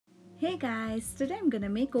Hey guys, today I'm gonna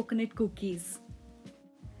make coconut cookies.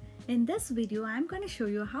 In this video, I'm gonna show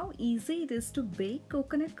you how easy it is to bake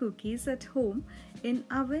coconut cookies at home in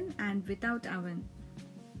oven and without oven.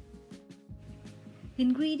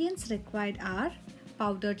 Ingredients required are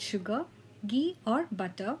powdered sugar, ghee or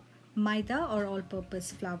butter, maida or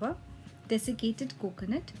all-purpose flour, desiccated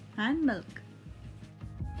coconut and milk.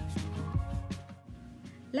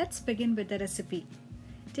 Let's begin with the recipe.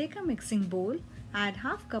 Take a mixing bowl. Add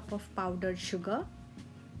half cup of powdered sugar.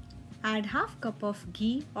 Add half cup of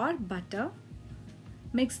ghee or butter.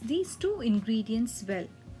 Mix these two ingredients well.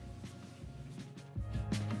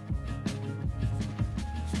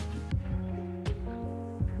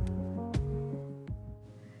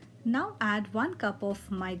 Now add 1 cup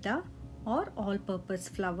of maida or all-purpose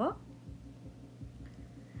flour.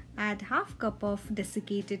 Add half cup of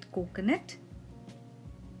desiccated coconut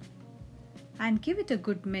and give it a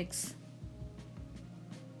good mix.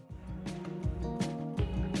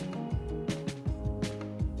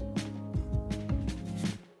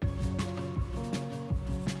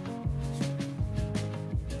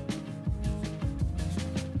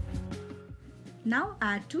 Now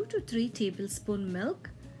add 2 to 3 tablespoon milk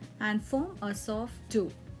and form a soft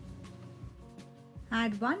dough.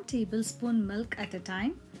 Add 1 tablespoon milk at a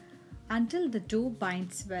time until the dough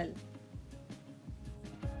binds well.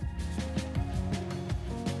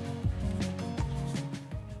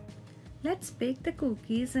 Let's bake the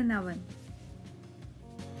cookies in oven.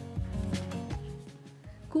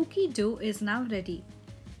 Cookie dough is now ready.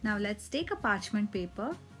 Now let's take a parchment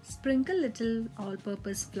paper, sprinkle little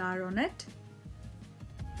all-purpose flour on it.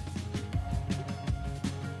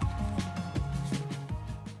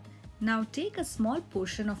 Now take a small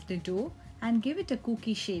portion of the dough and give it a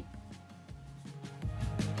cookie shape.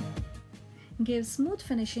 Give smooth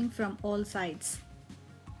finishing from all sides.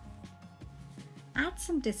 Add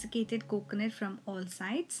some desiccated coconut from all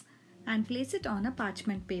sides and place it on a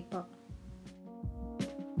parchment paper.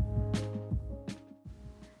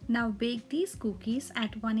 Now bake these cookies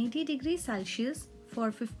at 180 degrees Celsius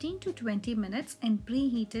for 15 to 20 minutes in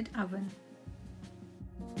preheated oven.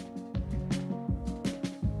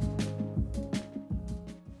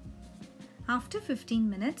 After 15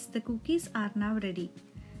 minutes, the cookies are now ready.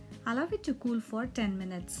 Allow it to cool for 10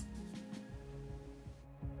 minutes.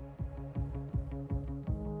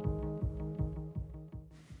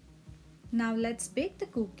 Now let's bake the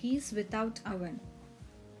cookies without oven.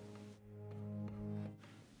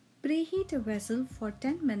 Preheat a vessel for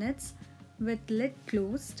 10 minutes with lid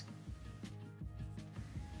closed.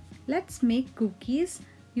 Let's make cookies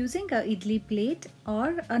using a idli plate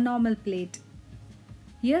or a normal plate.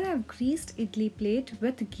 Here I have greased idli plate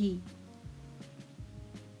with ghee.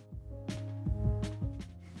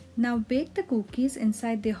 Now bake the cookies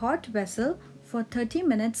inside the hot vessel for 30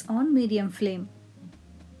 minutes on medium flame.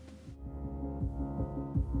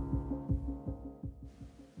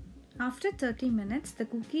 After 30 minutes, the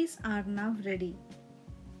cookies are now ready.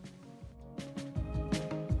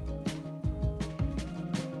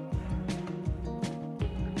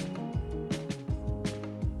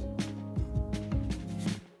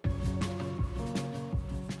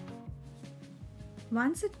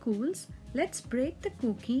 Once it cools, let's break the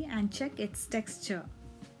cookie and check its texture.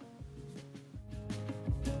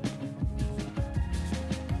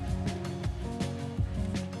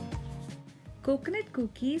 Coconut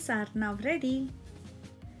cookies are now ready.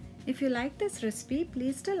 If you like this recipe,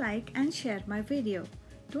 please do like and share my video.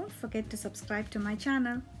 Don't forget to subscribe to my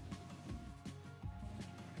channel.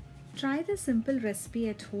 Try the simple recipe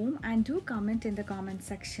at home and do comment in the comment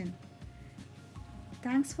section.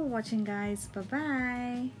 Thanks for watching guys. Bye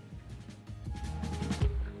bye.